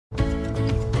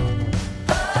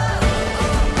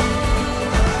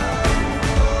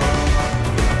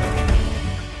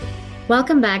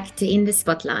Welcome back to In the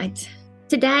Spotlight.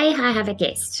 Today I have a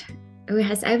guest who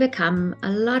has overcome a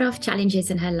lot of challenges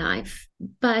in her life,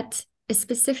 but a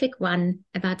specific one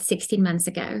about 16 months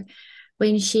ago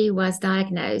when she was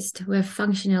diagnosed with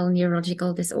functional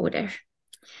neurological disorder.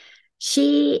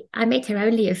 I met her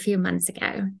only a few months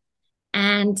ago,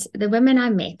 and the woman I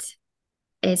met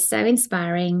is so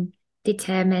inspiring,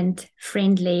 determined,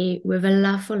 friendly, with a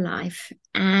love for life.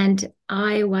 And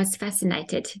I was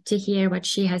fascinated to hear what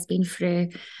she has been through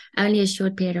only a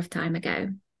short period of time ago.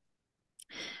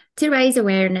 To raise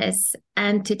awareness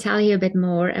and to tell you a bit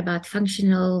more about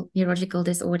functional neurological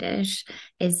disorders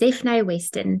is Zephnè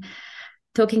Weston,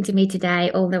 talking to me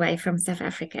today all the way from South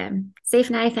Africa.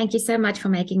 Zephnè, thank you so much for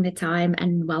making the time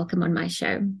and welcome on my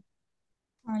show.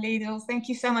 Oh, Lidl, thank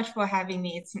you so much for having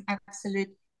me. It's an absolute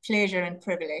pleasure and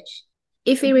privilege.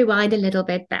 If we rewind a little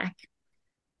bit back,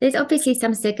 there's obviously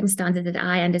some circumstances that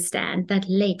I understand that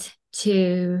led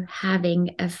to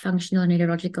having a functional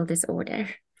neurological disorder.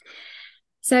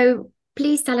 So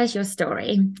please tell us your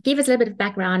story. Give us a little bit of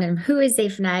background on who is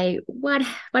Zephnè, what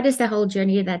is the whole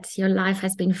journey that your life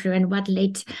has been through, and what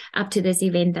led up to this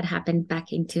event that happened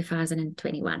back in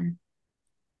 2021.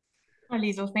 Oh,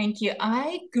 Lidl, thank you.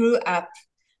 I grew up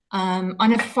on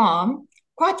a farm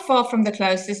quite far from the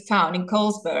closest town in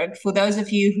Colesberg. For those of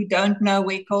you who don't know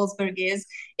where Colesberg is,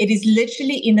 it is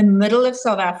literally in the middle of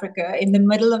South Africa, in the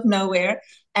middle of nowhere.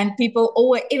 And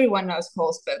everyone knows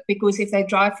Colesberg because if they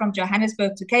drive from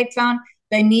Johannesburg to Cape Town,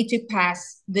 they need to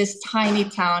pass this tiny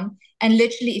town. And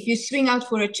literally, if you swing out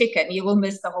for a chicken, you will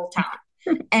miss the whole town.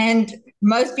 And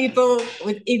most people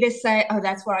would either say, oh,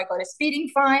 that's where I got a speeding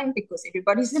fine because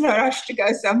everybody's in a rush to go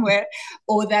somewhere,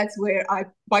 or that's where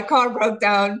my car broke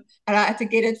down and I had to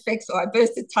get it fixed, or I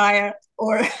burst a tire,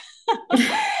 or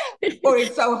or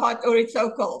it's so hot or it's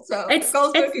so cold. So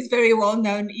Colesberg is very well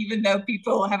known, even though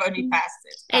people have only passed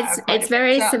it. It's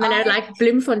very similar, like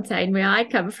Bloemfontein, where I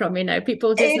come from.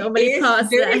 People just normally pass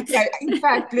that. In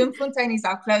fact, Bloemfontein is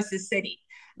our closest city.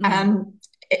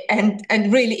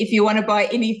 And really, if you want to buy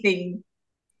anything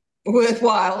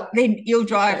worthwhile, then you'll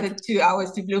drive it 2 hours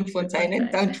to Bloemfontein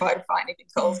and don't try to find it in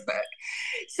Colesberg.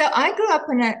 So I grew up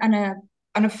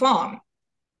on a farm.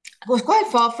 It was quite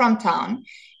far from town,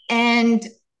 and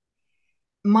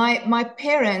my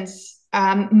parents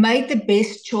made the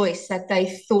best choice that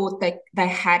they thought they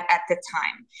had at the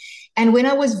time. And when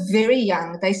I was very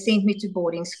young, they sent me to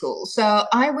boarding school. So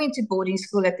I went to boarding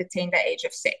school at the tender age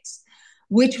of 6,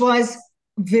 which was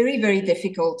very, very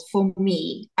difficult for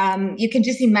me. You can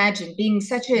just imagine being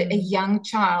such a young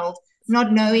child,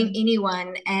 not knowing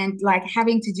anyone, and like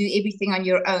having to do everything on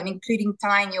your own, including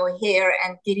tying your hair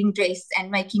and getting dressed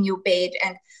and making your bed.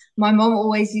 And my mom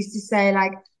always used to say,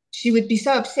 like, she would be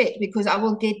so upset because I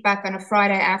will get back on a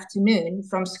Friday afternoon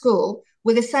from school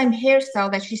with the same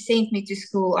hairstyle that she sent me to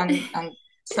school on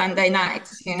Sunday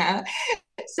nights,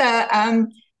 So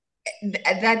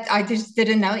that I just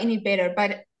didn't know any better.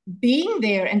 But being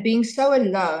there and being so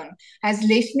alone has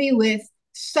left me with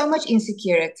so much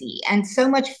insecurity and so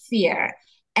much fear,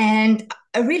 and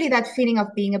really that feeling of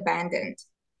being abandoned.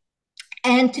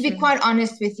 And to be quite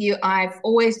honest with you, I've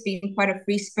always been quite a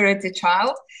free-spirited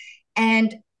child,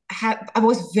 and I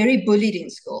was very bullied in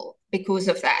school because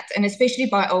of that, and especially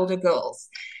by older girls,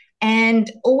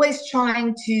 and always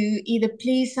trying to either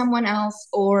please someone else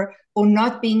or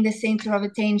not being the center of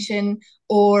attention,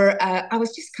 or I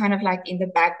was just kind of like in the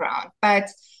background.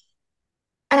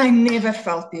 And I never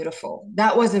felt beautiful.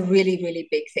 That was a really, really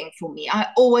big thing for me. I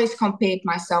always compared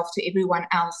myself to everyone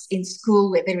else in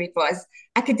school, whether it was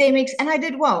academics and I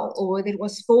did well, or whether it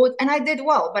was sport and I did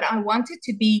well, but I wanted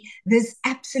to be this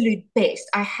absolute best.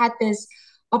 I had this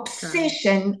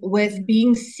obsession with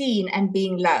being seen and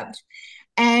being loved.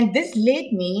 And this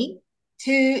led me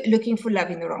to looking for love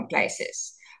in the wrong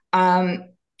places.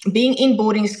 Being in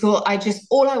boarding school,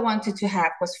 all I wanted to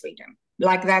have was freedom,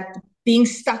 like that, being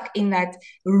stuck in that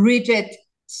rigid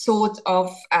sort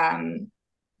of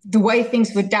the way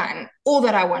things were done. All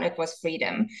that I wanted was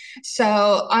freedom.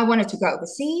 So I wanted to go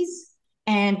overseas.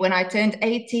 And when I turned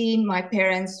 18, my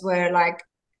parents were like,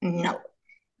 no,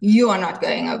 you are not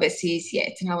going overseas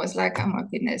yet. And I was like, oh my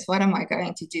goodness, what am I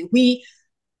going to do?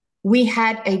 We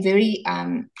had a very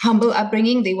humble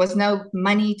upbringing. There was no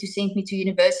money to send me to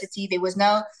university. There was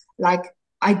no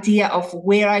idea of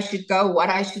where I should go, what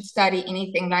I should study,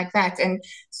 anything like that. And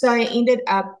so I ended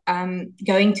up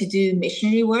going to do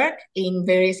missionary work in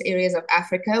various areas of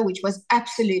Africa, which was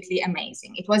absolutely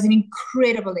amazing. It was an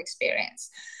incredible experience.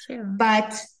 Sure.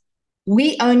 But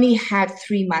we only had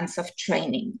 3 months of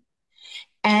training.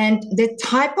 And the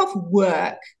type of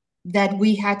work that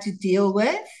we had to deal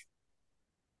with,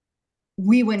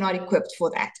 we were not equipped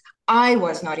for that. I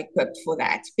was not equipped for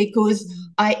that because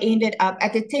I ended up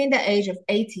at the tender age of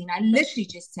 18. I literally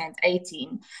just turned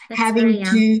 18, having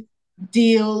to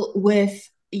deal with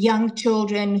young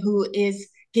children who is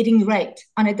getting raped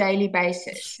on a daily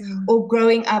basis, or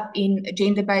growing up in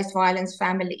gender-based violence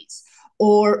families,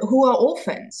 or who are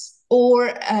orphans,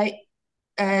 or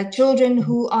children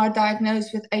who are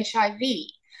diagnosed with HIV.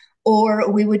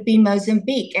 Or we would be in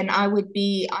Mozambique, and I would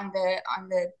be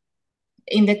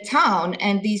in the town,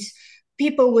 and these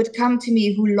people would come to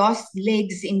me who lost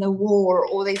legs in the war,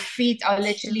 or their feet are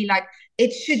literally like,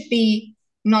 it should be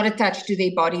not attached to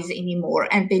their bodies anymore,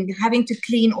 and then having to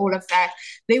clean all of that.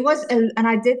 And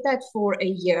I did that for a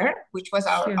year, which was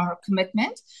our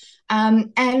commitment,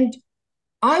 and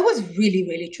I was really,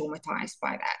 really traumatized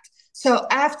by that. So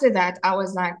after that, I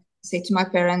was like, said to my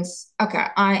parents, okay,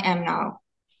 I am now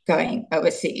going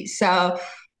overseas. So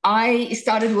I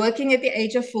started working at the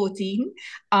age of 14.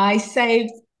 I started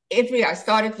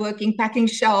working, packing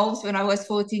shelves when I was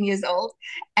 14 years old.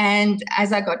 And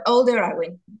as I got older, I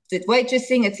did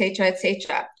waitressing, etc.,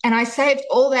 etc. And I saved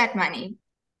all that money.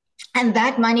 And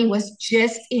that money was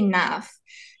just enough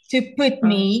to put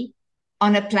me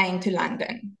on a plane to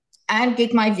London and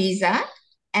get my visa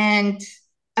and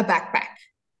a backpack.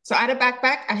 So I had a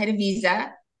backpack, I had a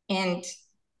visa, and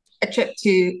a trip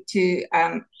to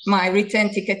my return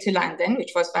ticket to London,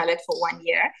 which was valid for 1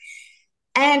 year.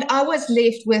 And I was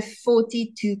left with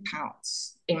 42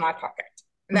 pounds in my pocket.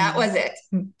 That was it.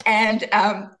 And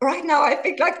right now I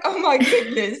think like, oh my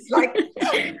goodness, like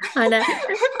I know.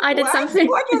 I did something.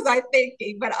 What was I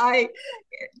thinking? But I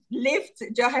left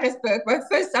Johannesburg, my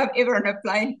first time ever on a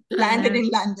plane, landed in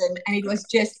London, and it was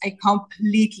just a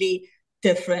completely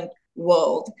different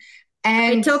world.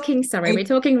 And we're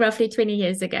talking roughly 20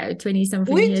 years ago, 20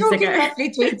 something years ago. We're talking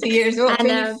roughly 20 years or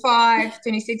 25,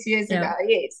 26 years ago,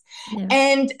 yes. Yeah.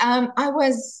 And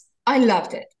I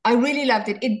loved it. I really loved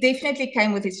it. It definitely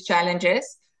came with its challenges.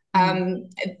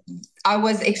 I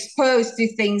was exposed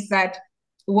to things that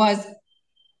was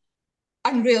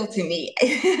unreal to me,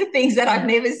 things that I've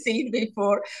never seen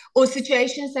before, or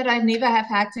situations that I never have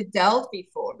had to dealt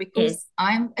before, because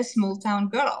I'm a small town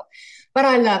girl. But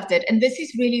I loved it. And this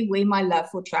is really where my love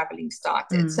for traveling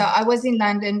started. So I was in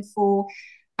London for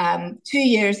 2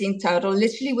 years in total.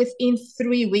 Literally within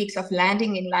 3 weeks of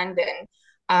landing in London,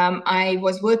 I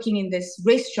was working in this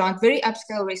restaurant, very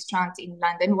upscale restaurant in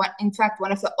London. In fact,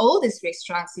 one of the oldest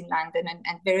restaurants in London,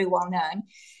 and very well known.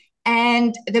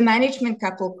 And the management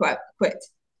couple quit.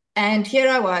 And here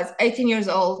I was, 18 years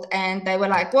old, and they were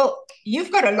like, well,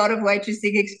 you've got a lot of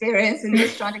waitressing experience and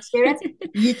restaurant experience.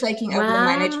 You're taking over the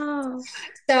management.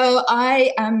 So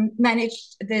I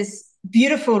managed this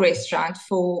beautiful restaurant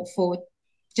for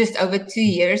just over 2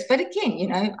 years. But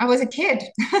again, I was a kid.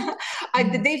 I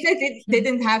definitely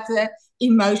didn't have the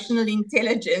emotional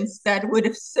intelligence that would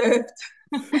have served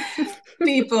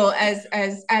people as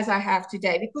I have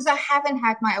today, because I haven't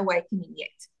had my awakening yet.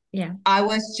 Yeah, I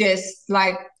was just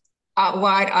like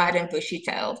wide-eyed and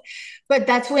bushy-tailed. But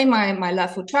that's when my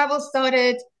love for travel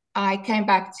started. I came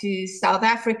back to South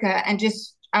Africa, and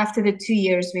just after the 2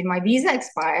 years when my visa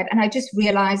expired, and I just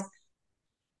realized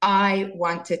I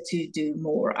wanted to do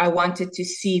more. I wanted to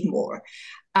see more.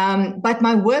 But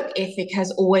my work ethic has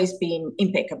always been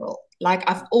impeccable. Like,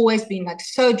 I've always been like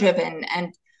so driven,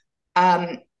 and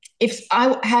if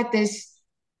I had this,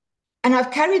 and I've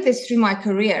carried this through my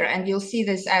career, and you'll see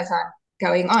this as I'm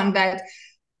going on, that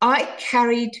I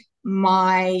carried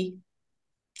my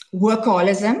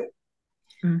workaholism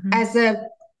as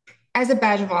a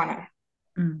badge of honor.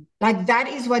 Like, that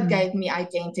is what gave me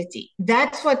identity.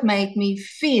 That's what made me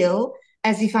feel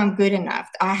as if I'm good enough.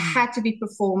 I had to be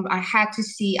performed. I had to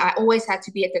see. I always had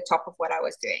to be at the top of what I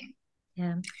was doing.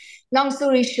 Yeah. Long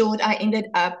story short, I ended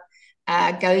up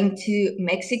going to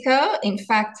Mexico. In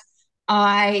fact,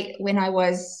 when I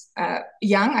was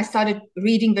young, I started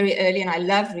reading very early, and I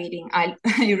love reading. I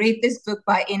read this book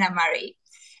by Anna Murray,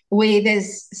 where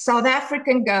this South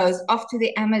African goes off to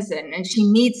the Amazon, and she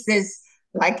meets this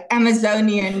like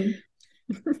Amazonian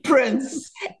prince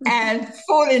and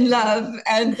fall in love,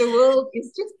 and the world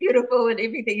is just beautiful and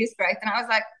everything is great. And I was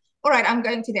like, all right, I'm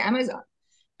going to the Amazon.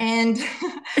 And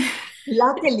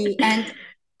luckily, and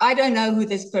I don't know who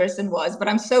this person was, but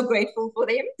I'm so grateful for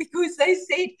them, because they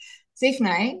said,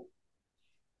 Zephnè,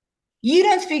 you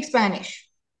don't speak Spanish.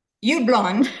 You're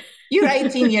blonde. You're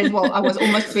 18 years old. Well, I was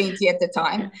almost 20 at the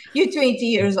time. You're 20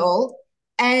 years old.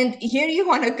 And here you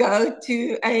want to go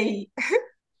to a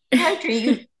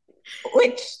country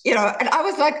which, and I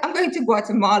was like, I'm going to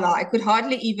Guatemala. I could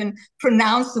hardly even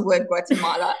pronounce the word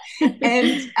Guatemala.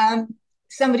 And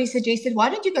somebody suggested, why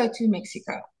don't you go to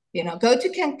Mexico? go to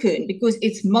Cancun because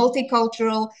it's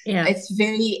multicultural. Yeah. It's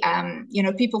very,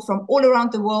 people from all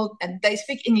around the world, and they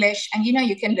speak English, and,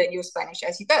 you can learn your Spanish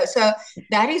as you go. So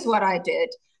that is what I did.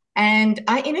 And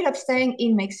I ended up staying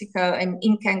in Mexico and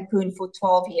in Cancun for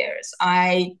 12 years.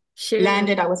 I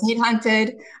was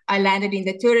headhunted. I landed in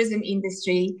the tourism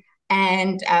industry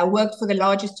and worked for the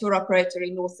largest tour operator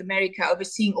in North America,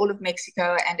 overseeing all of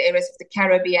Mexico and areas of the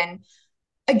Caribbean.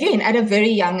 Again, at a very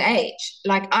young age.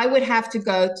 Like, I would have to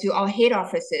go to our head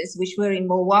offices, which were in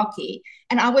Milwaukee,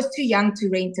 and I was too young to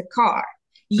rent a car.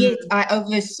 Yet I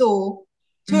oversaw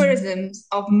tourism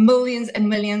of millions and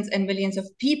millions and millions of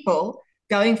people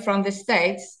going from the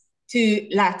States to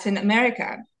Latin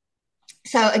America.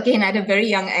 So again, at a very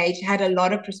young age, had a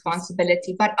lot of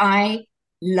responsibility, but I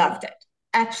loved it.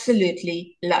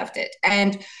 Absolutely loved it.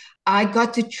 And I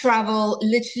got to travel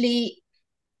literally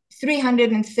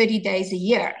 330 days a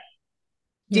year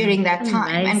during that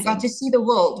time, and got to see the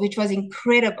world, which was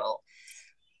incredible.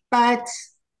 But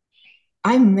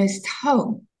I missed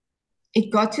home. It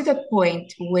got to the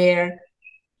point where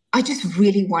I just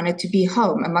really wanted to be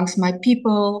home amongst my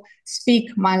people, speak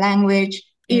my language,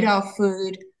 eat our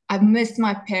food. I missed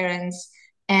my parents,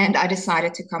 and I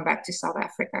decided to come back to South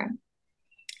Africa.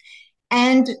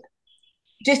 And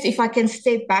just, if I can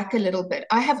step back a little bit,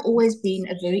 I have always been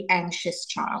a very anxious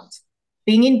child.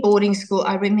 Being in boarding school,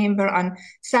 I remember on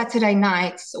Saturday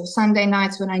nights or Sunday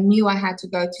nights when I knew I had to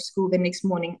go to school the next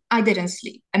morning, I didn't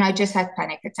sleep and I just had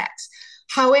panic attacks.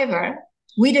 However,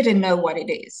 we didn't know what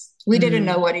it is. We didn't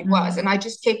know what it was. And I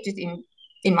just kept it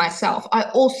in myself. I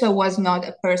also was not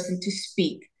a person to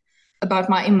speak about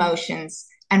my emotions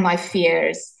and my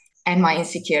fears and my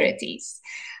insecurities.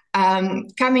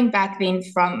 Coming back then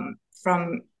from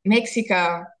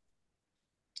Mexico,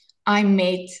 I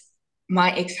met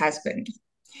my ex-husband.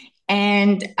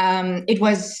 And it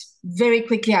was very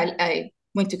quickly, I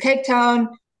went to Cape Town,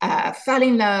 fell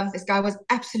in love. This guy was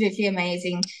absolutely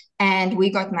amazing. And we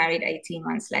got married 18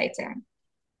 months later.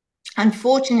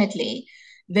 Unfortunately,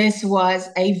 this was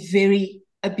a very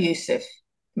abusive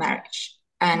marriage.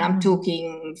 And I'm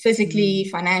talking physically,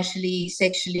 financially,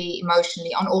 sexually,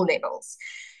 emotionally, on all levels.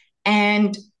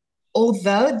 And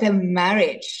although the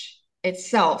marriage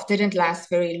itself didn't last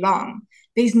very long,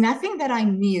 there's nothing that I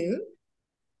knew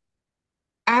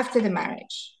after the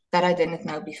marriage that I didn't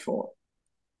know before.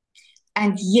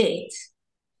 And yet,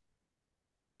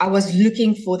 I was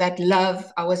looking for that love.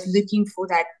 I was looking for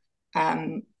that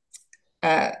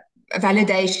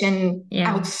validation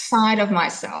outside of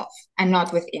myself and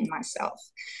not within myself.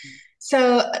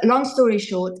 So, long story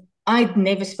short, I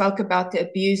never spoke about the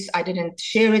abuse. I didn't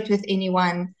share it with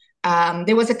anyone.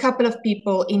 There was a couple of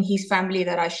people in his family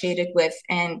that I shared it with,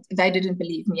 and they didn't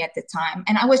believe me at the time.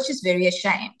 And I was just very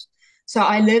ashamed. So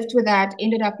I lived with that,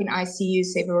 ended up in ICU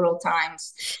several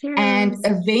times. And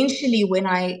eventually, when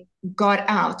I got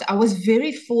out, I was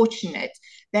very fortunate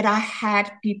that I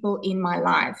had people in my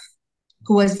life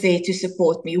who was there to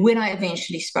support me when I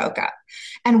eventually spoke up.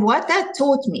 And what that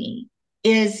taught me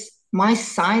is my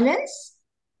silence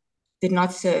did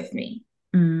not serve me.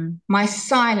 My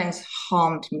silence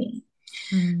harmed me.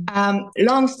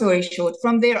 Long story short,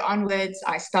 from there onwards,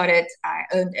 I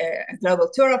owned a global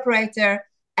tour operator,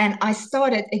 and I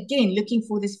started again looking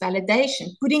for this validation,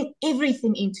 putting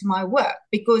everything into my work,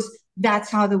 because that's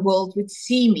how the world would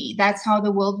see me. That's how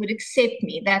the world would accept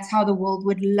me. That's how the world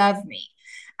would love me.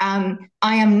 I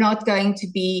am not going to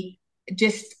be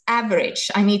just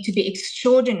average. I need to be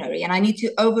extraordinary, and I need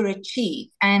to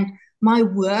overachieve. And my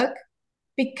work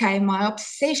became my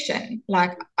obsession.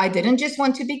 Like, I didn't just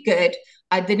want to be good.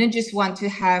 I didn't just want to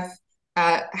have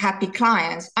happy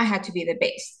clients. I had to be the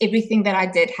best. Everything that I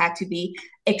did had to be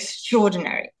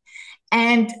extraordinary.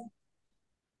 And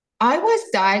I was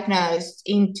diagnosed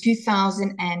in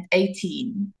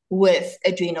 2018 with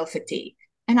adrenal fatigue.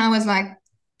 And I was like,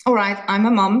 all right, I'm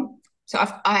a mom. So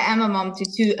I am a mom to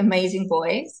two amazing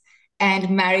boys and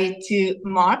married to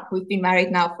Mark. We've been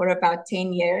married now for about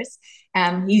 10 years.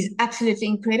 He's absolutely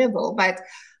incredible. But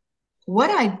what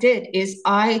I did is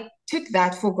I took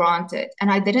that for granted,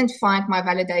 and I didn't find my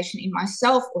validation in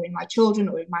myself or in my children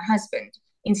or in my husband.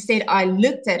 Instead, I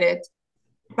looked at it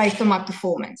based on my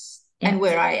performance and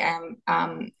where I am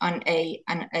on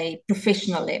a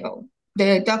professional level.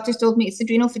 The doctors told me it's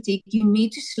adrenal fatigue. You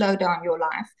need to slow down your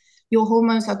life. Your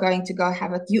hormones are going to go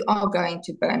havoc. You are going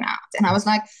to burn out. And I was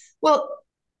like, well,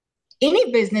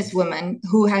 any businesswoman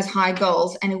who has high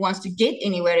goals and who wants to get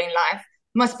anywhere in life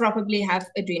must probably have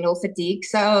adrenal fatigue.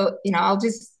 So, I'll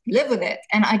just live with it.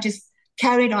 And I just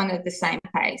carried on at the same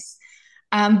pace.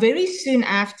 Very soon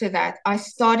after that, I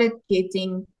started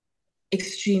getting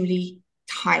extremely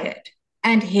tired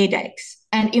and headaches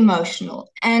and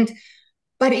emotional.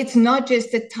 But it's not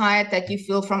just the tired that you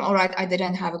feel from, all right, I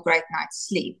didn't have a great night's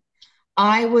sleep.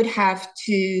 I would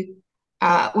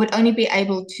only be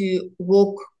able to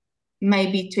walk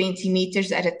maybe 20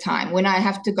 meters at a time. When I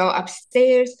have to go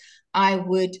upstairs, I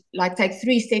would like take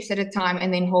 3 steps at a time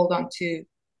and then hold on to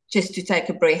just to take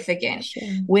a breath again. Sure.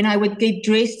 When I would get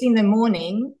dressed in the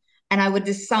morning and I would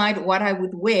decide what I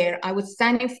would wear, I would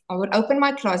open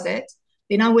my closet,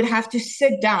 then I would have to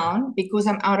sit down because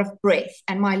I'm out of breath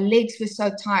and my legs were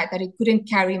so tired that it couldn't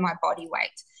carry my body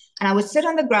weight. And I would sit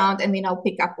on the ground and then I'll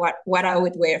pick up what I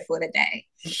would wear for the day.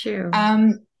 Sure.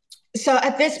 So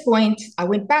at this point, I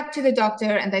went back to the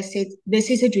doctor and they said, this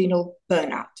is adrenal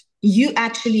burnout. You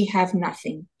actually have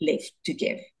nothing left to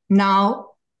give. Now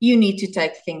you need to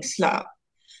take things slow.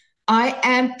 I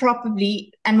am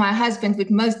probably, and my husband would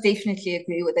most definitely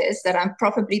agree with this, that I'm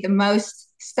probably the most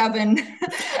stubborn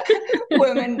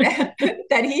woman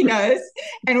that he knows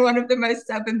and one of the most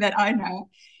stubborn that I know.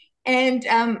 And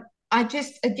I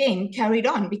just, again, carried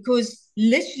on because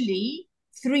literally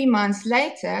 3 months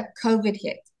later, COVID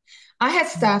hit. I had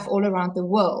staff all around the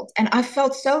world and I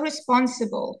felt so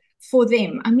responsible for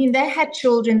them. I mean, they had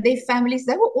children, their families,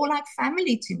 they were all like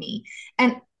family to me.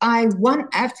 And one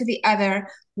after the other,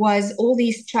 was all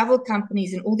these travel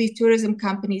companies and all these tourism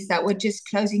companies that were just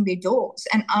closing their doors.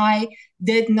 And I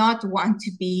did not want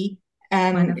to be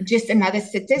just another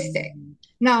statistic.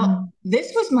 Now,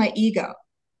 this was my ego.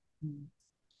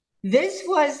 This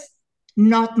was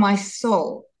not my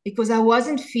soul, because I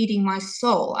wasn't feeding my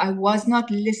soul. I was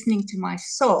not listening to my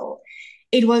soul.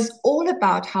 It was all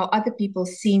about how other people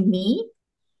see me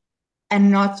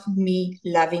and not me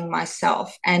loving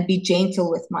myself and be gentle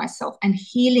with myself and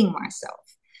healing myself.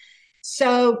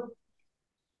 So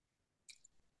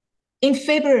in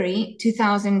February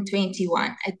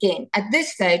 2021, again, at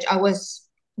this stage, I was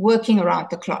working around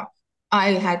the clock.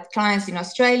 I had clients in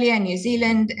Australia, New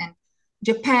Zealand, and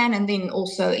Japan, and then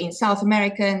also in South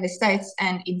America and the States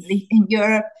and in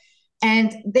Europe.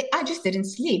 And I just didn't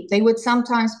sleep. They would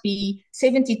sometimes be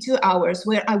 72 hours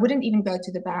where I wouldn't even go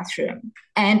to the bathroom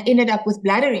and ended up with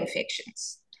bladder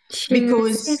infections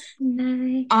because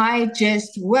I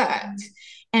just worked.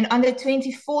 And on the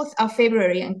 24th of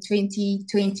February in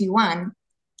 2021,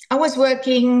 I was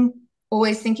working,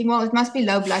 always thinking, well, it must be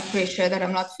low blood pressure that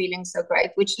I'm not feeling so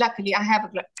great, which luckily I have a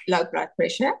low blood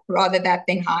pressure, rather that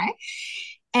than high.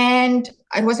 And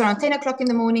it was around 10 o'clock in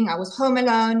the morning. I was home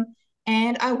alone.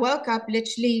 And I woke up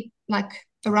literally like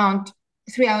around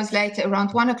 3 hours later,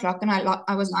 around 1 o'clock, and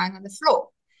I was lying on the floor.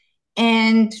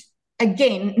 And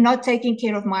again, not taking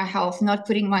care of my health, not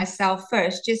putting myself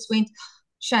first, just went,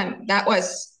 shame,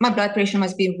 my blood pressure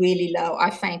must be really low. I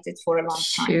fainted for a long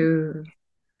time. Sure.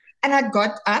 And I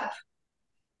got up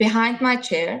behind my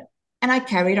chair and I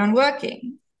carried on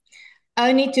working,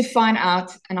 only to find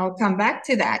out, and I'll come back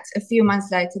to that a few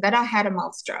months later, that I had a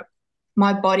mild stroke.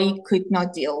 My body could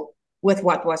not deal with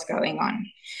what was going on.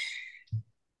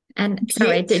 And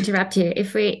sorry to interrupt you.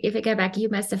 If we go back, you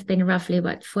must have been roughly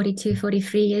what, 42,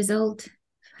 43 years old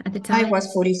at the time? I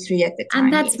was 43 at the time.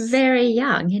 And that's very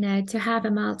young, to have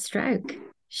a mild stroke.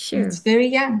 Sure. It's very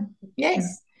young. Yes.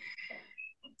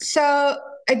 Yeah. So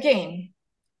again,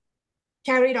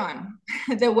 carried on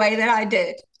the way that I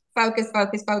did. Focus.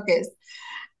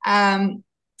 And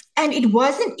it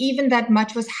wasn't even that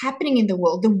much was happening in the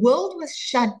world. The world was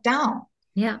shut down.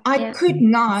 Yeah. I could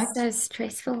not. So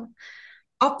stressful.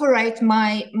 Operate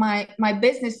my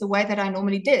business the way that I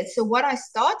normally did. So what I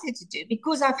started to do,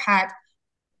 because I've had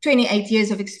 28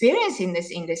 years of experience in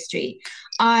this industry,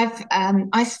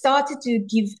 I started to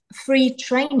give free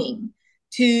training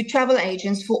to travel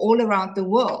agents for all around the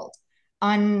world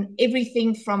on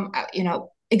everything from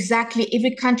exactly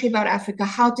every country about Africa,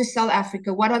 how to sell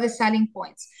Africa, what are the selling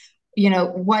points,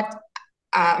 what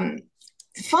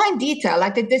fine detail,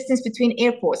 like the distance between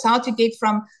airports, how to get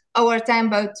from OR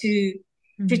Tambo to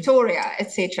Pretoria,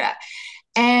 etc.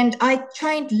 And I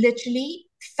trained literally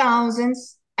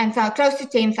thousands and close to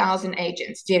 10,000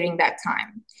 agents during that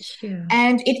time. Sure.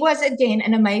 And it was, again,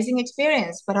 an amazing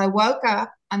experience. But I woke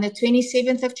up on the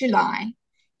 27th of July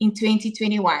in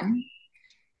 2021,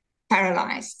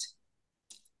 paralyzed.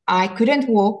 I couldn't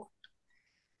walk.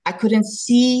 I couldn't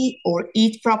see or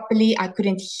eat properly. I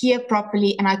couldn't hear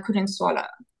properly, and I couldn't swallow.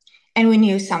 And we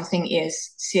knew something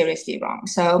is seriously wrong.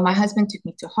 So my husband took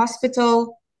me to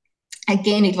hospital.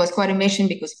 Again, it was quite a mission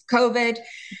because of COVID.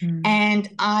 And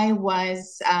I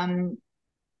was,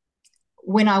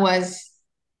 when I was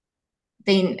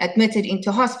then admitted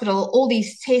into hospital, all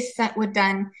these tests that were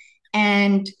done,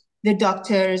 and the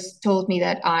doctors told me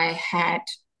that I had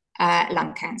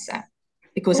lung cancer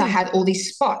because I had all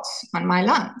these spots on my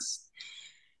lungs.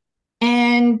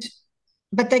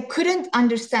 But they couldn't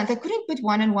understand, they couldn't put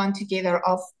one and one together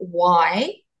of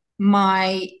why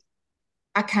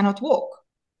I cannot walk,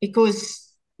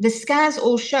 because the scans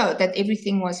all showed that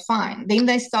everything was fine. Then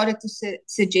they started to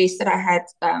suggest that I had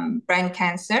brain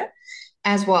cancer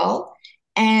as well.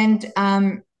 And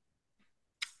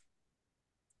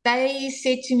they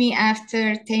said to me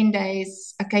after 10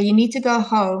 days, okay, you need to go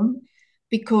home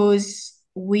because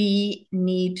we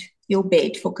need your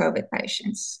bed for COVID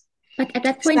patients. But at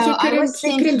that point, So you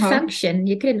couldn't function.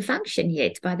 You couldn't function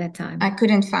yet by that time. I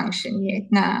couldn't function yet,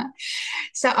 no.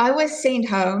 So I was sent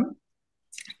home,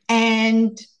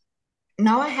 and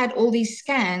now I had all these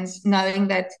scans knowing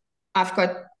that I've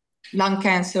got lung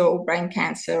cancer or brain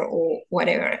cancer or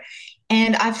whatever.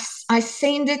 And I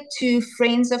sent it to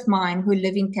friends of mine who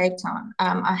live in Cape Town.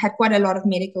 I had quite a lot of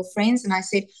medical friends, and I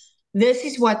said, this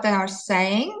is what they are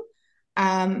saying.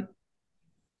 I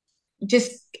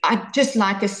just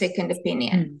like a second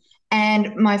opinion.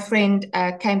 And my friend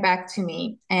came back to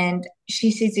me and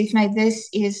she said, Zephnè, this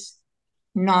is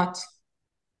not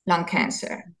lung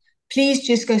cancer. Please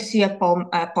just go see a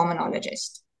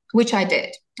pulmonologist, which I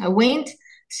did. I went,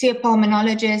 see a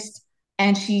pulmonologist,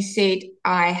 and she said,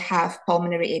 I have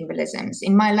pulmonary embolisms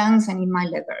in my lungs and in my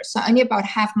liver. So only about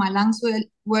half my lungs were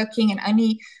working, and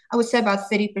only, I would say, about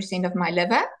 30% of my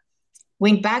liver.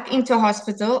 Went back into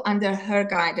hospital under her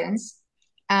guidance.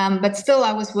 But still,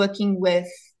 I was working with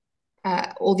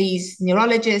all these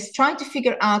neurologists, trying to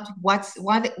figure out what's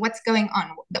going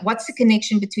on. What's the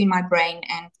connection between my brain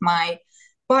and my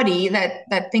body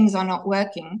that things are not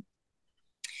working.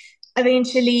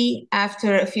 Eventually,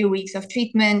 after a few weeks of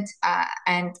treatment,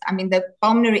 and I mean, the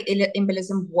pulmonary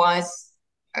embolism was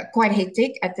quite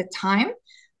hectic at the time,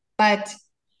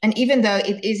 and even though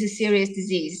it is a serious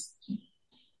disease,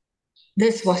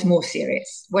 this was more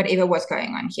serious, whatever was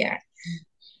going on here.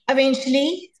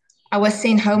 Eventually, I was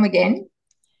sent home again,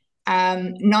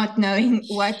 not knowing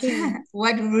what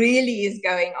really is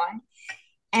going on.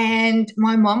 And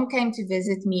my mom came to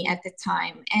visit me at the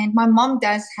time. And my mom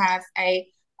does have a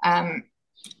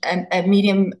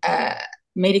medium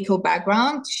medical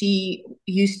background. She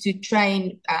used to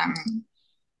train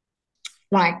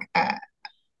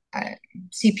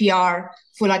CPR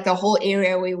for like the whole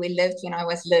area where we lived when I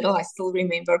was little. I still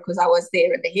remember because I was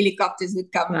there and the helicopters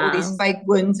would come, all these fake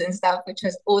wounds and stuff, which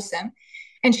was awesome.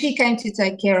 And she came to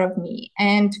take care of me.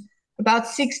 And about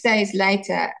 6 days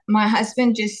later, my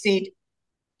husband just said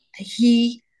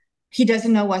he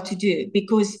doesn't know what to do,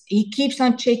 because he keeps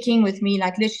on checking with me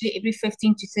like literally every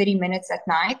 15 to 30 minutes at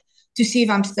night to see if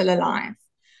I'm still alive.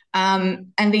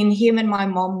 And then him and my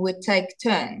mom would take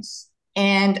turns.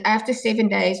 And after 7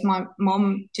 days, my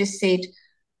mom just said,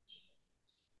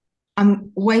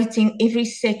 I'm waiting every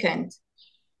second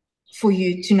for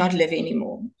you to not live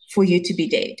anymore, for you to be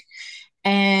dead.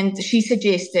 And she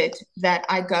suggested that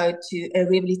I go to a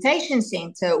rehabilitation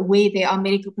center where there are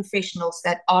medical professionals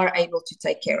that are able to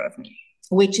take care of me,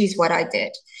 which is what I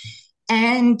did.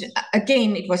 And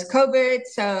again, it was COVID,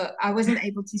 so I wasn't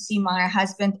able to see my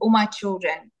husband or my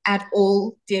children at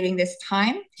all during this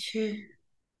time. Sure.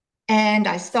 And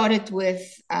I started with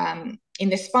in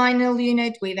the spinal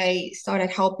unit, where they started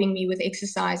helping me with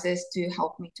exercises to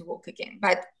help me to walk again.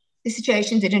 But the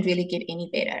situation didn't really get any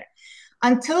better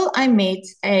until I met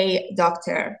a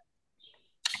doctor,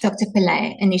 Dr.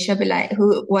 Pillay, Anisha Pillay,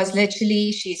 who was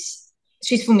literally, she's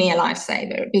for me a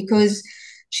lifesaver, because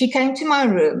she came to my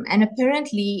room and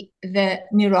apparently the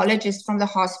neurologist from the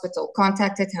hospital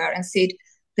contacted her and said,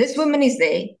 this woman is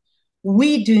there.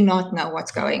 We do not know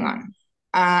what's going on.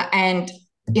 And,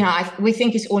 you know, we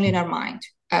think it's all in her mind.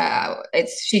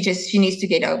 She needs to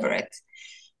get over it.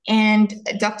 And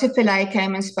Dr. Pillay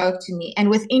came and spoke to me.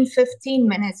 And within 15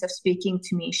 minutes of speaking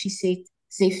to me, she said,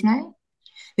 Zephnè,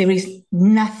 there is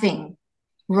nothing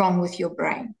wrong with your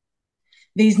brain.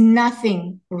 There's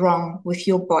nothing wrong with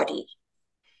your body.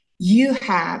 You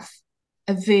have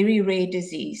a very rare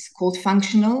disease called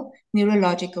functional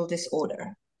neurological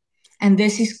disorder. And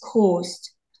this is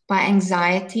caused by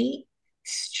anxiety,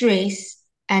 stress,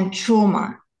 and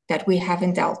trauma that we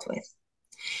haven't dealt with.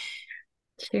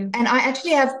 True. And I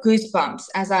actually have goosebumps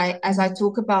as I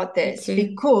talk about this,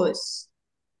 because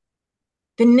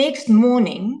the next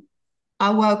morning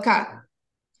I woke up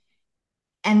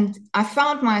and I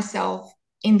found myself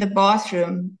in the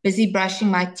bathroom busy brushing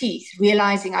my teeth,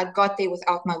 realizing I got there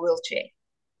without my wheelchair.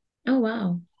 Oh,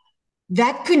 wow.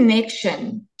 That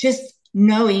connection, just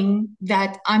knowing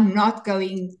that I'm not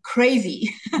going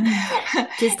crazy,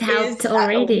 just helped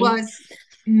already. Was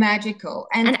magical.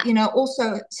 And you know,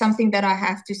 also something that I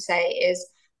have to say is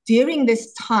during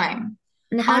this time,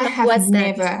 I have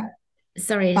never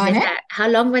Sorry, Pardon? Zephnè, how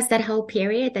long was that whole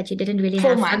period that you didn't really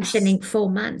Four have months. functioning? 4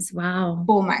 months. Wow.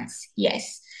 4 months,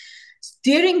 yes.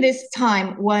 During this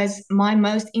time was my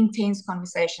most intense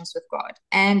conversations with God.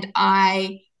 And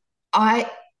I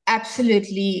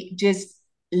absolutely just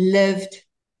lived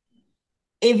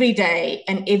every day,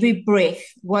 and every breath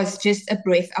was just a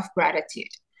breath of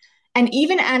gratitude. And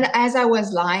even as I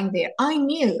was lying there, I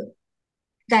knew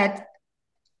that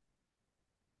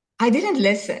I didn't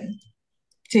listen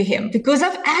to him because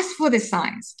I've asked for the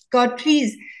signs. God,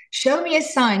 please show me a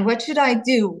sign. What should I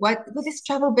do? What with this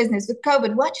travel business, with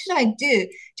COVID, what should I do?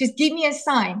 Just give me a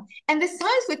sign. And the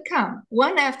signs would come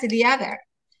one after the other.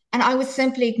 And I would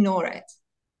simply ignore it.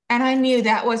 And I knew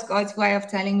that was God's way of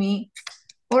telling me,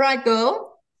 all right,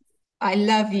 girl, I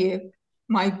love you,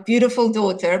 my beautiful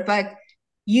daughter, but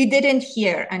you didn't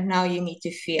hear, and now you need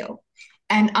to feel.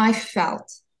 And I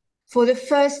felt for the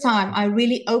first time, I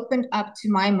really opened up to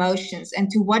my emotions and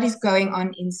to what is going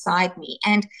on inside me.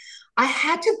 And I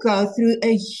had to go through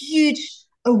a huge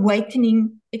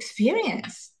awakening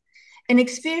experience, an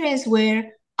experience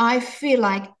where I feel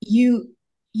like you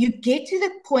get to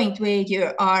the point where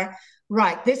you are,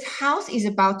 right, this house is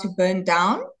about to burn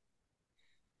down,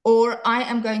 or I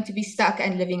am going to be stuck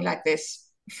and living like this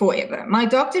forever. My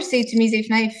doctor said to me,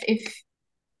 Zephnè, if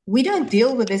we don't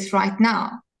deal with this right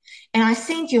now, and I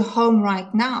send you home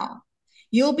right now,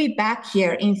 you'll be back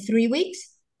here in 3 weeks,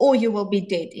 or you will be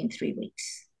dead in 3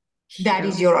 weeks.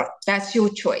 Sure. That's your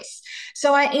choice.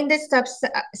 So I ended up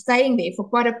staying there for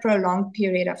quite a prolonged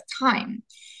period of time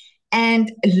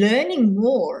and learning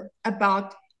more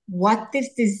about what this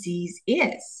disease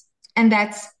is. And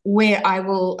that's where I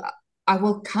will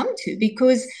come to,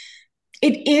 because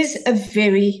it is a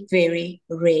very, very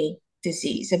rare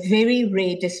disease, a very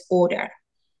rare disorder.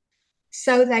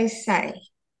 So they say.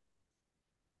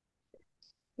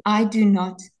 I do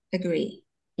not agree.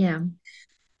 Yeah.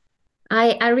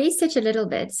 I researched a little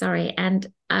bit, sorry, and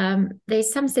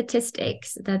there's some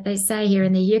statistics that they say here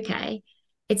in the UK,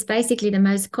 it's basically the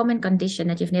most common condition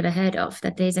that you've never heard of,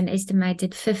 that there's an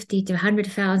estimated 50 to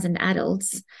 100,000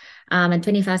 adults and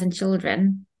 20,000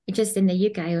 children just in the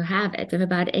UK who have it, with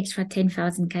about extra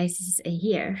 10,000 cases a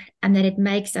year, and that it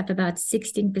makes up about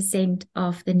 16%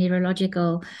 of the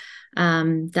neurological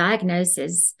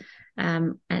diagnosis.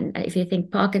 And if you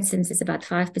think Parkinson's is about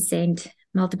 5%,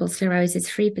 multiple sclerosis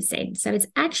 3%. So it's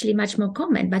actually much more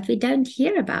common, but we don't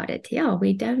hear about it. Yeah,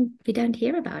 we don't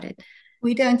hear about it.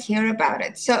 We don't hear about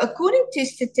it. So according to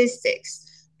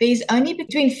statistics, there's only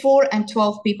between 4 and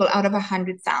 12 people out of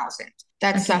 100,000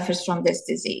 that suffers from this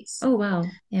disease. Oh, wow.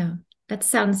 Yeah. That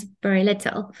sounds very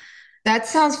little. That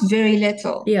sounds very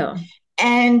little. Yeah.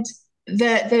 And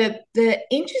the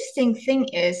interesting thing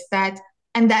is that,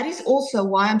 and that is also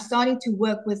why I'm starting to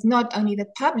work with not only the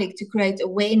public to create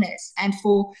awareness, and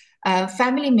for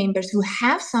family members who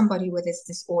have somebody with this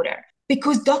disorder,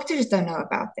 because doctors don't know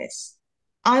about this.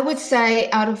 I would say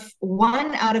out of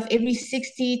every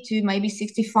 60 to maybe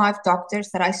 65 doctors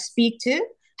that I speak to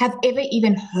have ever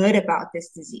even heard about this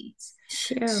disease.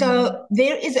 Sure. So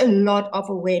there is a lot of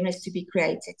awareness to be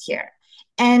created here.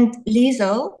 And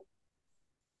Liesl,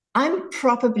 I'm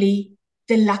probably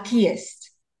the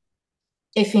luckiest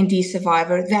FND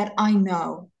survivor that I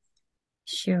know.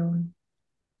 Sure.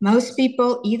 Most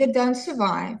people either don't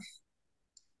survive,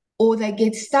 or they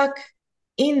get stuck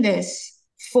in this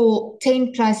for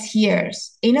 10 plus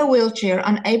years in a wheelchair,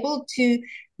 unable to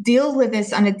deal with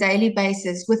this on a daily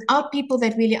basis, without people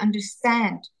that really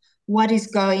understand what is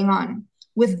going on,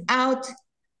 without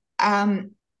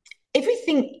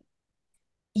everything.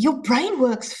 Your brain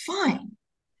works fine.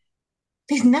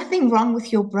 There's nothing wrong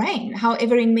with your brain.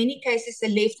 However, in many cases, the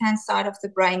left-hand side of the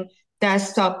brain does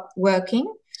stop working.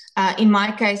 In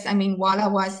my case, I mean, while I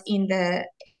was in the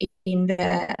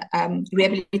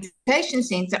rehabilitation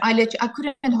center, I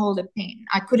couldn't hold a pen.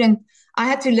 I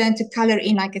had to learn to color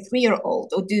in like a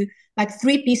 3-year-old, or do like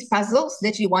 3-piece puzzles,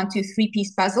 literally 1, 2,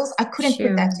 3-piece puzzles. I couldn't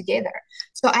put that together.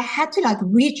 So I had to like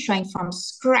retrain from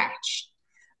scratch.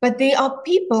 But there are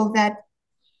people that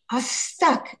are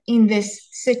stuck in this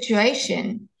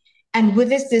situation and with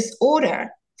this disorder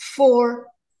for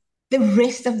the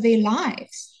rest of their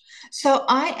lives. So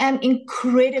I am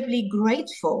incredibly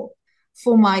grateful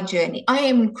for my journey. I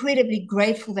am incredibly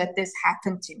grateful that this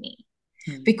happened to me,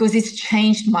 because it's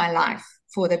changed my life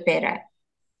for the better.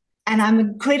 And I'm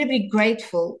incredibly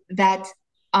grateful that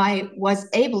I was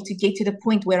able to get to the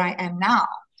point where I am now,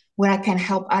 where I can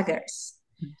help others,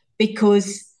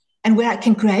 and where I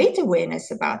can create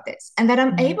awareness about this, and that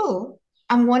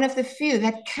I'm one of the few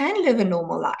that can live a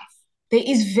normal life. There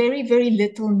is very, very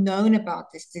little known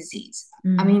about this disease.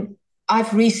 I mean,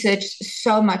 I've researched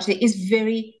so much. There is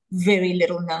very, very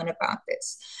little known about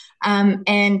this.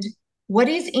 And what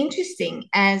is interesting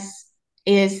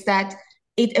is that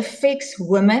it affects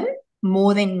women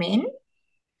more than men.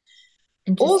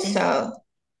 Also,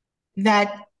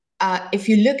 that if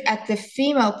you look at the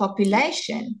female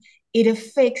population, it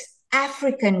affects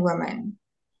African women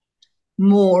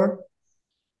more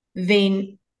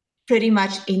than pretty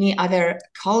much any other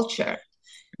culture.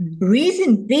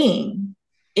 Reason being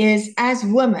is, as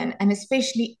women, and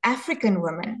especially African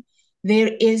women,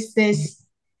 there is this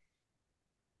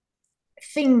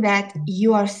thing that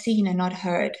you are seen and not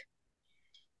heard.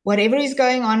 Whatever is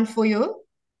going on for you,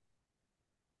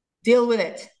 deal with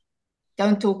it.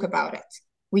 Don't talk about it.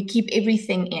 We keep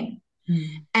everything in.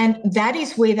 And that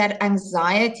is where that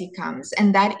anxiety comes.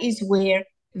 And that is where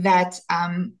that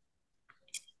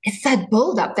it's that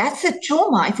buildup. That's the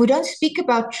trauma. If we don't speak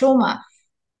about trauma,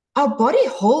 our body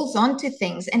holds on to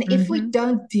things. And if we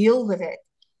don't deal with it,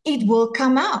 it will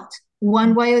come out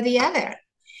one way or the other.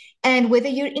 And whether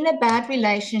you're in a bad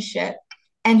relationship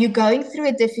and you're going through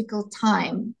a difficult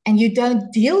time and you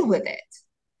don't deal with it,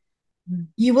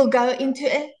 you will go into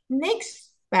a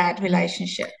next bad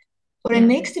relationship or a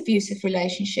next abusive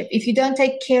relationship. If you don't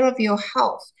take care of your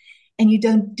health and you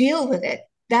don't deal with it,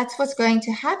 that's what's going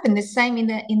to happen. The same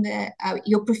in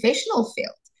your professional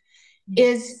field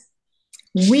is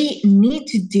we need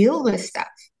to deal with stuff.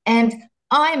 And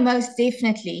I most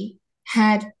definitely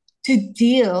had to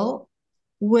deal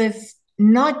with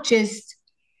not just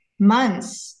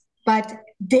months, but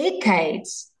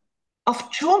decades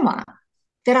of trauma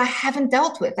that I haven't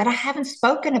dealt with, that I haven't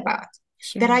spoken about,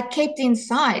 that I kept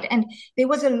inside. And there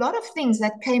was a lot of things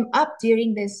that came up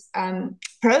during this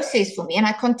process for me. And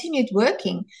I continued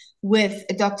working with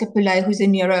Dr. Pillay, who's a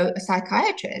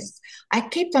neuropsychiatrist. I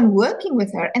kept on working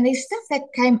with her, and there's stuff that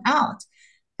came out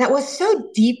that was so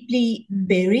deeply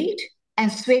buried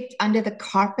and swept under the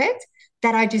carpet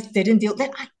that I just didn't deal,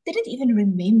 that I didn't even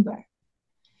remember.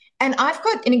 And I've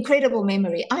got an incredible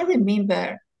memory. I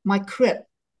remember my crib.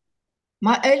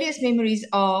 My earliest memories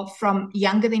are from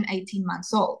younger than 18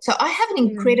 months old. So I have an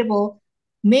incredible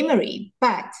memory,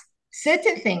 but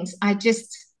certain things I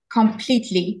just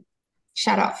completely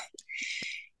shut off.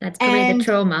 That's probably the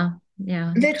trauma.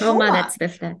 Yeah. The trauma that's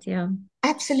with that. Yeah.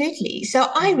 Absolutely. So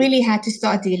I really had to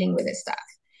start dealing with this stuff.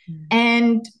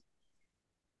 And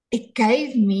it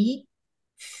gave me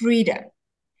freedom.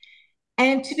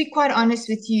 And to be quite honest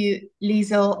with you,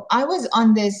 Liesl, I was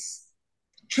on this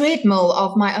treadmill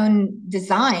of my own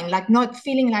design, like not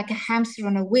feeling like a hamster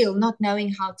on a wheel, not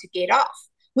knowing how to get off,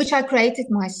 which I created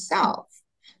myself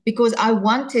because I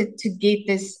wanted to get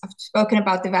this. I've spoken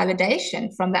about the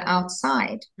validation from the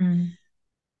outside.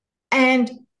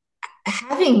 And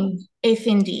having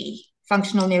FND,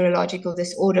 functional neurological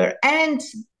disorder, and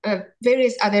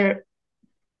various other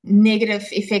negative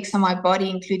effects on my body,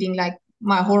 including like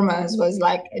my hormones was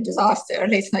like a disaster.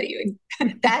 Let's not even,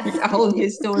 that's a whole new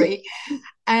story.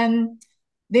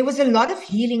 There was a lot of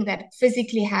healing that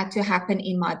physically had to happen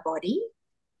in my body,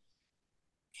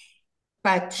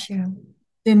 but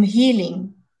the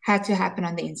healing had to happen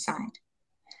on the inside.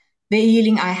 The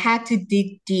healing, I had to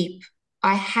dig deep.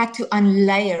 I had to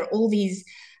unlayer all these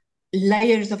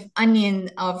layers of onion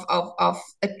of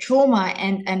a trauma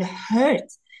and hurt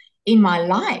in my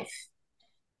life.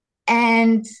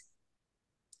 And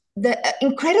the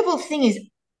incredible thing is,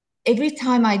 every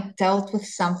time I dealt with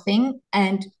something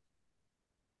and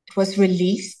it was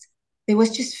released, there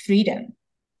was just freedom.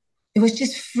 There was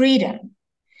just freedom.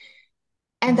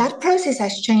 And that process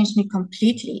has changed me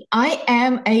completely. I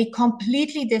am a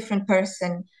completely different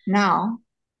person now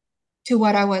to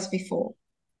what I was before.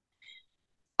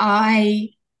 I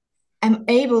am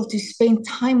able to spend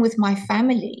time with my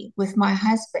family, with my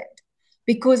husband,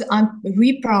 because I'm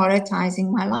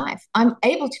reprioritizing my life. I'm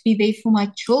able to be there for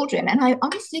my children. And I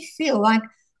honestly feel like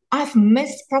I've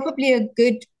missed probably a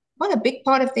big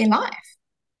part of their life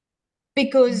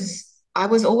because I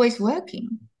was always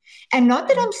working. And not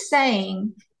that I'm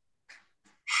saying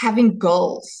having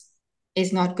goals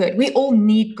is not good. We all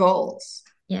need goals.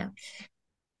 Yeah.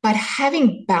 But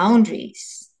having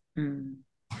boundaries and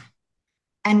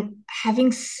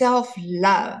having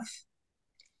self-love,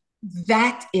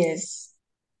 that is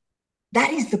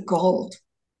the gold.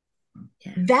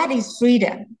 Yeah. That is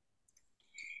freedom.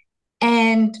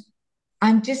 And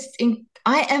I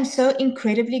am so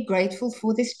incredibly grateful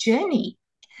for this journey.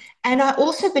 And I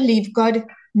also believe God,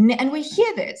 and we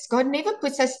hear this, God never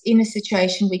puts us in a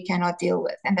situation we cannot deal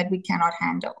with and that we cannot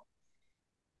handle.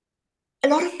 A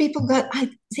lot of people go,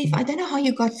 Zeph, I don't know how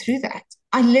you got through that.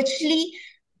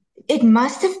 It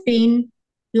must have been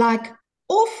like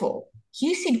awful.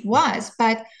 Yes, it was,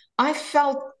 but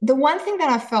the one thing that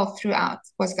I felt throughout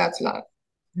was God's love.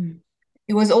 Mm.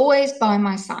 It was always by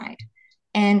my side.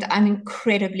 And I'm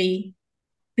incredibly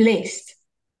blessed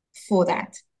for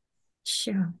that.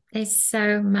 Sure. There's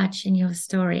so much in your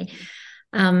story.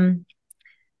 Um,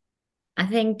 I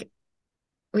think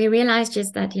we realize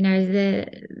just that,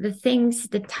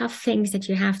 the tough things that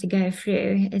you have to go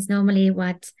through is normally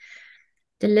what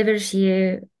delivers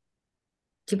you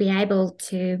to be able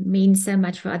to mean so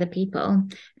much for other people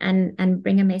and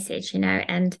bring a message,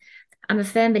 and I'm a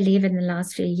firm believer in the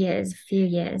last few years,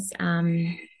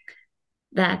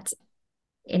 that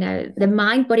the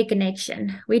mind body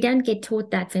connection, we don't get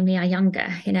taught that when we are younger.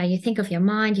 You think of your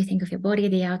mind, you think of your body,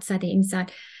 the outside, the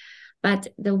inside, but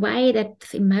the way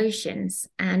that emotions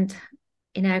and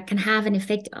can have an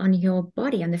effect on your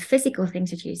body, on the physical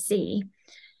things that you see,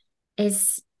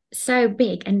 is so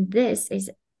big. And this is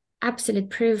absolute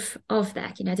proof of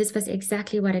that. This was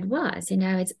exactly what it was.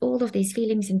 It's all of these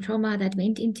feelings and trauma that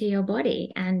went into your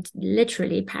body and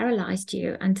literally paralyzed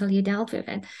you until you dealt with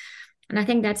it. And I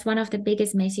think that's one of the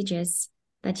biggest messages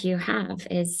that you have,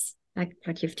 is like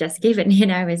what you've just given,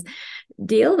 is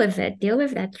deal with it, deal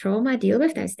with that trauma, deal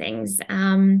with those things,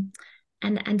 and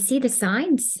see the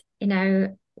signs,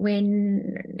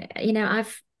 when,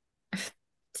 I've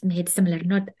made similar,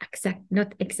 not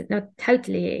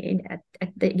totally at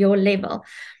your level,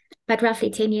 but roughly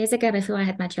 10 years ago, before I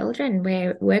had my children,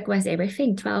 where work was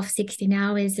everything, 12, 16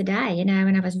 hours a day, and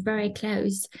I was very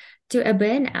close to a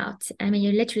burnout. I mean,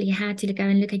 you literally had to go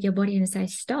and look at your body and say,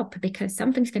 stop, because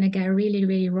something's going to go really,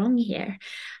 really wrong here.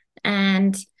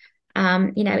 And,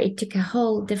 it took a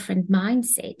whole different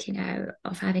mindset,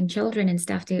 of having children and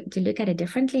stuff to look at it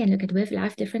differently and look at with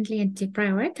life differently and to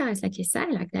prioritize, like you say,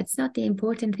 like that's not the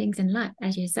important things in life,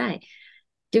 as you say.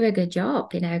 Do a good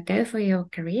job, go for your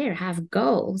career, have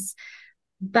goals,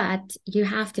 but you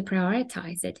have to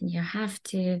prioritize it, and you have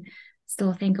to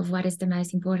still think of what is the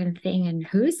most important thing and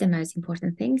who's the most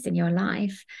important things in your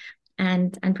life,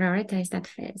 and prioritize that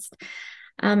first.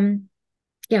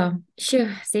 Yeah, sure,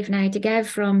 Zephnè, to go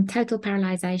from total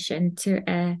paralyzation to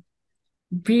a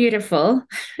beautiful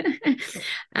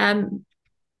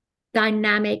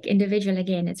dynamic individual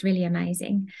again, it's really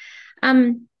amazing.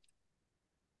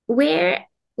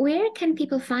 Where can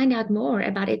people find out more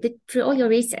about it through all your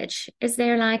research? Is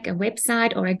there like a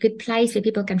website or a good place where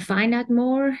people can find out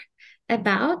more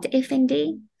about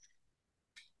FND?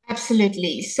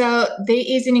 Absolutely. So there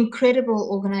is an incredible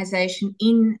organization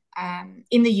in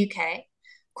the UK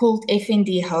called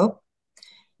FND Hope.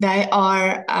 They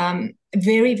are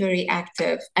very, very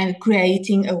active and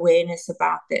creating awareness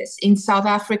about this. In South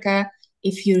Africa,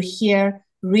 if you're here,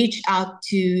 reach out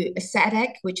to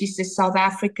SADC, which is the South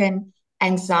African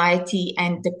Anxiety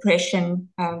and Depression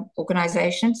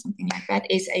Organization, something like that,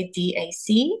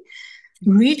 SADAC.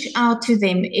 Reach out to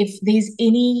them if there's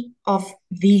any of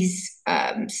these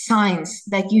signs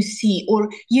that you see, or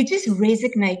you just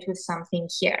resonate with something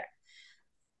here.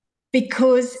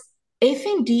 Because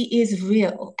FND is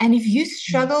real. And if you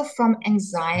struggle from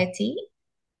anxiety,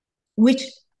 which,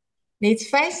 let's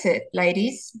face it,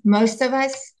 ladies, most of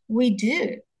us, we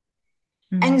do.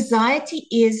 Anxiety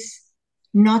is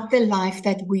not the life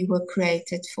that we were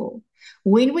created for.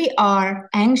 When we are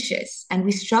anxious and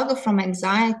we struggle from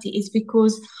anxiety, it's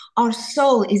because our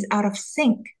soul is out of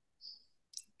sync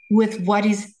with what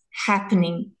is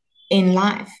happening in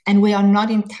life. And we are not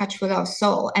in touch with our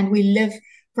soul. And we live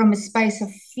from a space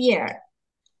of fear,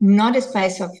 not a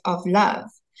space of love.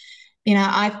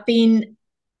 I've been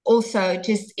also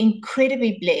just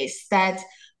incredibly blessed that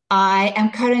I am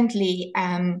currently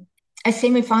a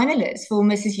semi-finalist for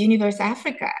Mrs. Universe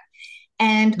Africa.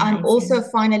 And amazing. I'm also a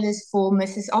finalist for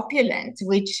Mrs. Opulent,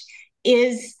 which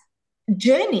is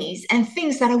journeys and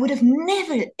things that I would have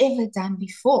never, ever done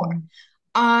before.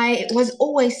 I was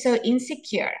always so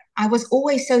insecure. I was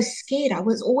always so scared. I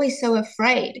was always so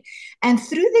afraid. And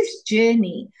through this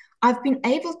journey, I've been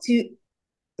able to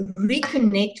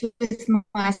reconnect with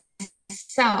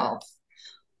myself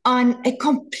on a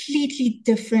completely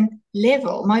different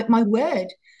level. My word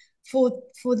for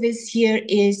this year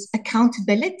is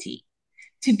accountability.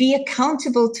 To be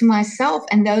accountable to myself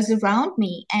and those around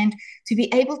me, and to be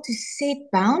able to set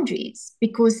boundaries,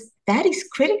 because that is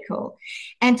critical,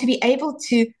 and to be able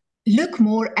to look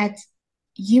more at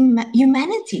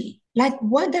humanity. Like,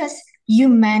 what does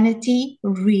humanity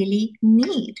really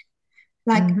need?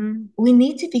 Like, we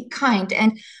need to be kind.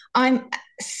 And I'm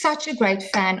such a great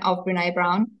fan of Brené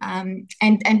Brown.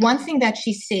 And one thing that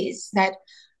she says, that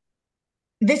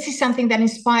this is something that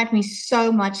inspired me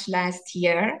so much last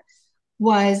year,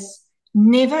 was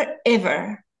never,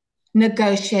 ever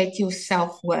negotiate your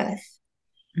self-worth.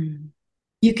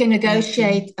 You can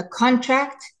negotiate a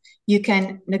contract, you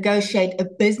can negotiate a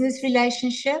business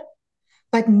relationship,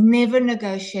 but never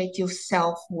negotiate your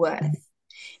self-worth.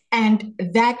 And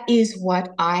that is what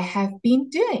I have been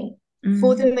doing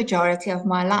for the majority of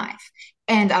my life.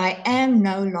 And I am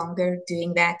no longer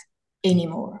doing that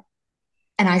anymore.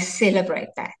 And I celebrate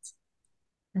that.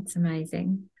 That's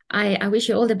amazing. I wish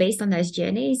you all the best on those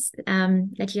journeys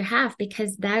that you have,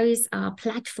 because those are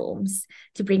platforms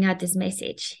to bring out this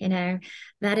message. You know,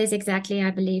 that is exactly,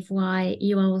 I believe, why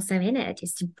you are also in it,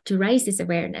 is to raise this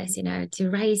awareness, you know, to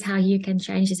raise how you can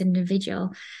change as an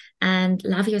individual and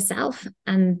love yourself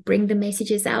and bring the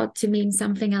messages out to mean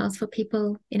something else for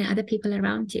people, you know, other people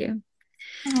around you.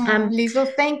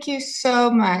 Liesl, thank you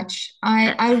so much.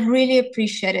 I really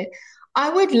appreciate it. I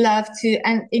would love to,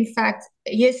 and in fact,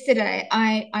 yesterday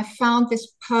I found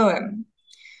this poem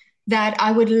that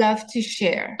I would love to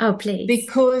share. Oh, please.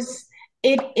 Because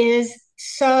it is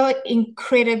so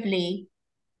incredibly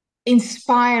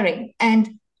inspiring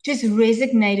and just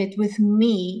resonated with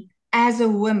me as a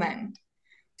woman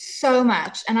so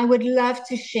much. And I would love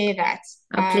to share that.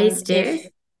 Oh, please do.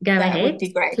 Go that ahead. would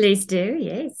be great. Please do,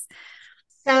 yes.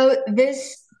 So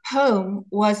this poem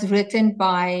was written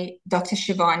by Dr.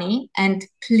 Shivani, and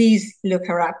please look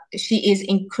her up. She is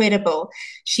incredible.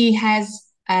 She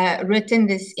has written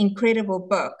this incredible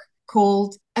book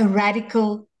called A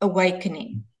Radical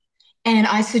Awakening. And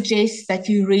I suggest that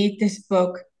you read this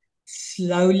book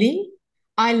slowly.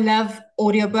 I love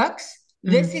audiobooks.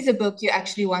 This is a book you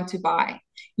actually want to buy.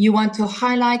 You want to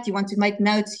highlight, you want to make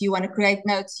notes, you want to create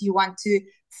notes, you want to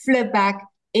flip back.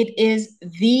 It is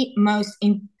the most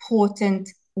important,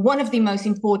 one of the most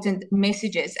important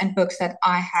messages and books that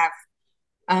I have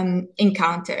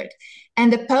encountered.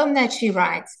 And the poem that she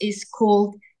writes is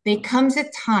called There Comes a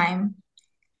Time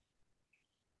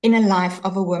in a Life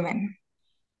of a Woman.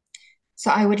 So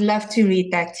I would love to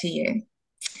read that to you.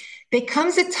 There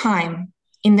comes a time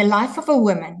in the life of a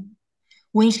woman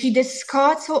when she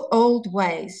discards her old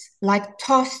ways like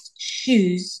tossed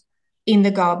shoes in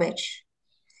the garbage,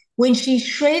 when she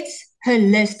shreds her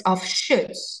list of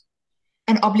shoulds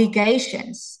and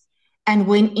obligations, and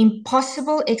when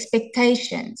impossible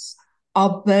expectations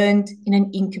are burned in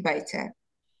an incubator.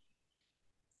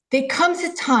 There comes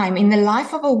a time in the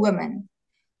life of a woman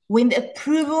when the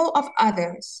approval of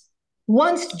others,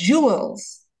 once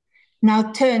jewels,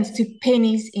 now turns to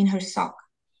pennies in her sock.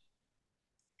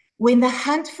 When the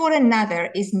hunt for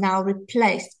another is now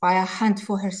replaced by a hunt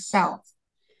for herself.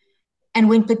 And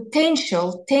when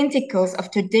potential tentacles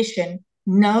of tradition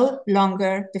no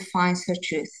longer defines her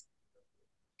truth.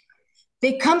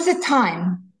 There comes a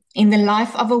time in the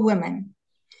life of a woman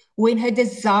when her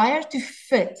desire to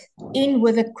fit in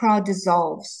with the crowd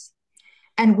dissolves,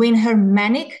 and when her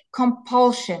manic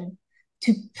compulsion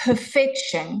to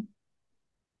perfection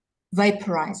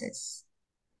vaporizes,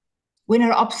 when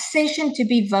her obsession to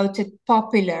be voted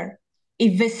popular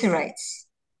eviscerates.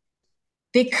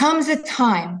 There comes a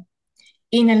time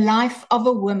in a life of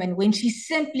a woman when she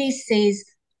simply says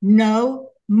no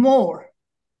more,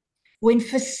 when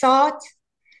facade,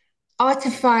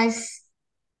 artifice,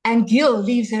 and guilt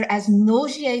leaves her as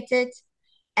nauseated,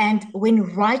 and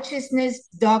when righteousness,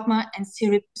 dogma, and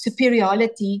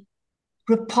superiority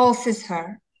repulses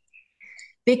her.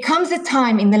 There comes a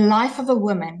time in the life of a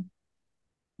woman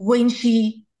when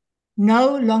she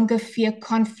no longer fears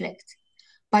conflict,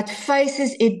 but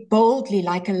faces it boldly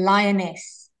like a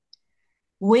lioness.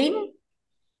 When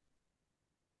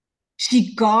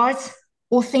she guards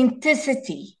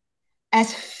authenticity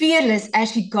as fearless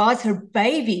as she guards her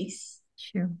babies.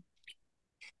 Sure.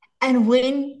 And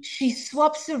when she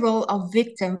swaps the role of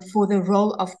victim for the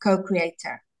role of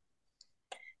co-creator.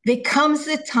 There comes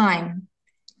a time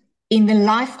in the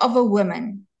life of a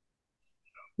woman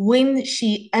when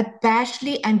she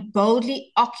abashedly and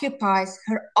boldly occupies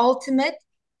her ultimate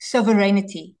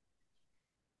sovereignty,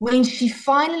 when she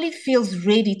finally feels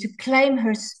ready to claim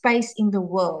her space in the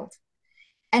world,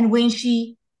 and when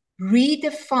she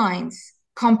redefines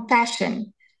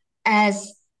compassion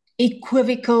as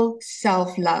equivocal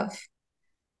self-love.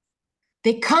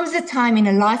 There comes a time in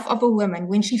the life of a woman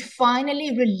when she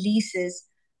finally releases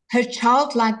her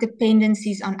childlike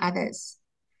dependencies on others,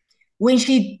 when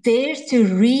she dares to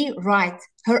rewrite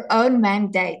her own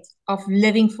mandate of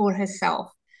living for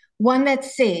herself, one that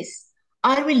says,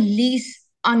 I release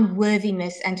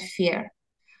unworthiness and fear.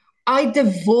 I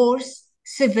divorce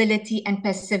civility and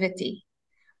passivity.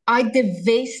 I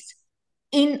divest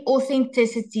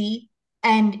inauthenticity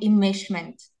and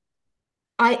enmeshment.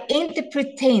 I end the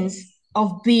pretense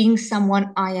of being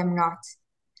someone I am not.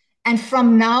 And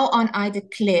from now on, I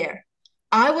declare,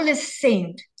 I will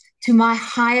ascend to my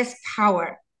highest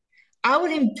power. I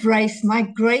will embrace my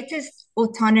greatest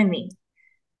autonomy.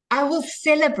 I will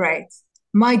celebrate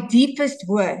my deepest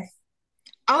worth.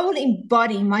 I will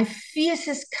embody my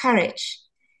fiercest courage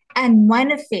and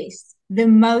manifest the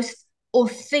most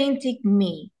authentic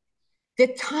me. The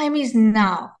time is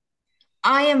now.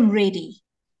 I am ready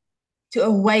to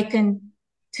awaken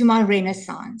to my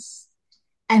renaissance.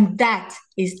 And that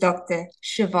is Dr.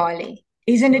 Shivali.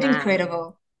 Isn't it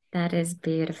incredible? That is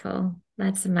beautiful.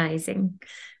 That's amazing.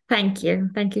 Thank you.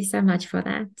 Thank you so much for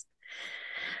that.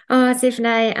 Oh,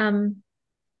 Zephnè,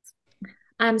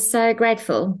 I'm so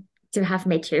grateful to have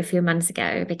met you a few months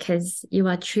ago because you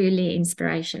are truly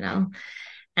inspirational.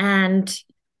 And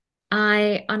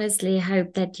I honestly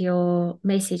hope that your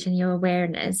message and your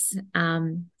awareness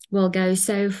will go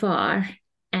so far.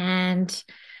 And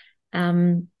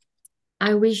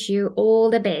I wish you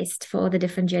all the best for the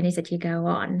different journeys that you go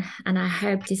on. And I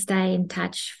hope to stay in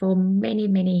touch for many,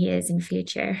 many years in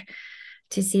future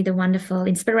to see the wonderful,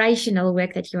 inspirational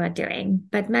work that you are doing.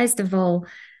 But most of all,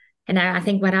 I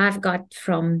think what I've got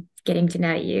from getting to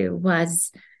know you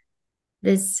was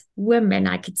this woman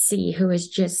I could see who was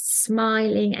just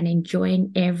smiling and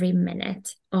enjoying every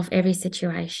minute of every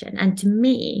situation. And to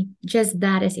me, just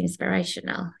that is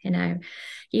inspirational. I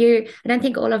don't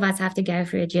think all of us have to go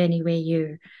through a journey where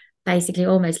you basically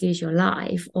almost lose your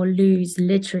life or lose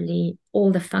literally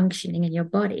all the functioning in your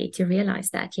body to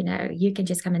realize that, you can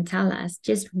just come and tell us,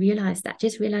 just realize that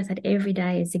every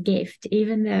day is a gift,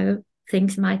 even though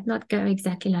things might not go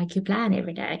exactly like you plan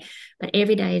every day, but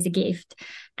every day is a gift,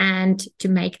 and to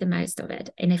make the most of it.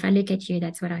 And if I look at you,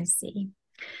 that's what I see.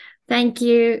 Thank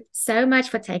you so much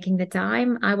for taking the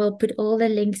time. I will put all the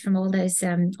links from all those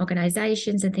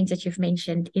organizations and things that you've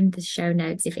mentioned in the show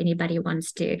notes if anybody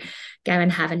wants to go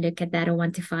and have a look at that or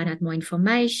want to find out more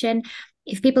information.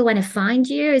 If people want to find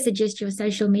you, is it just your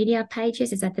social media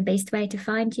pages? Is that the best way to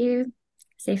find you?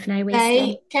 Zephnè Weston.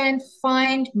 They can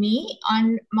find me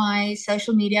on my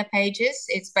social media pages.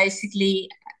 It's basically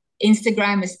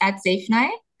Instagram is at Zephnè,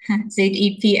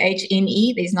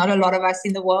 Zephne. There's not a lot of us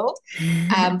in the world.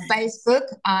 Facebook,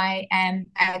 I am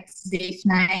at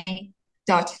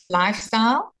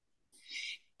Zephnè.lifestyle.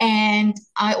 And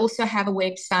I also have a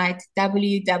website,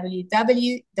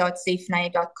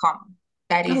 www.zephnè.com.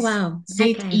 That is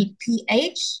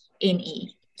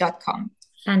Zephne.com.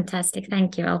 Fantastic.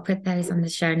 Thank you. I'll put those on the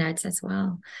show notes as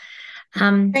well.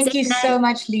 Thank you so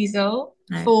much, Liesl,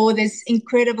 for this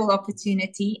incredible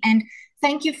opportunity. And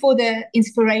thank you for the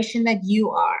inspiration that you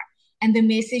are and the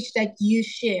message that you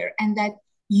share, and that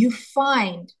you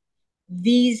find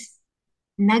these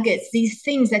nuggets, these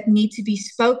things that need to be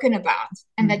spoken about,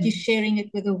 and that you're sharing it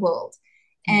with the world.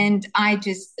 And I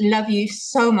just love you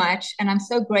so much. And I'm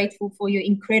so grateful for your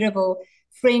incredible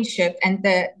friendship and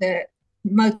the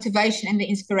motivation and the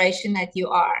inspiration that you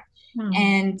are.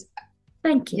 And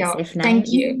thank you, Zephnè.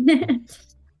 Thank you.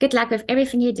 Good luck with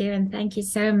everything you do, and thank you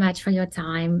so much for your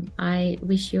time. I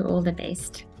wish you all the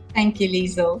best. Thank you,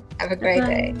 Liesl. Have a great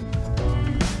day.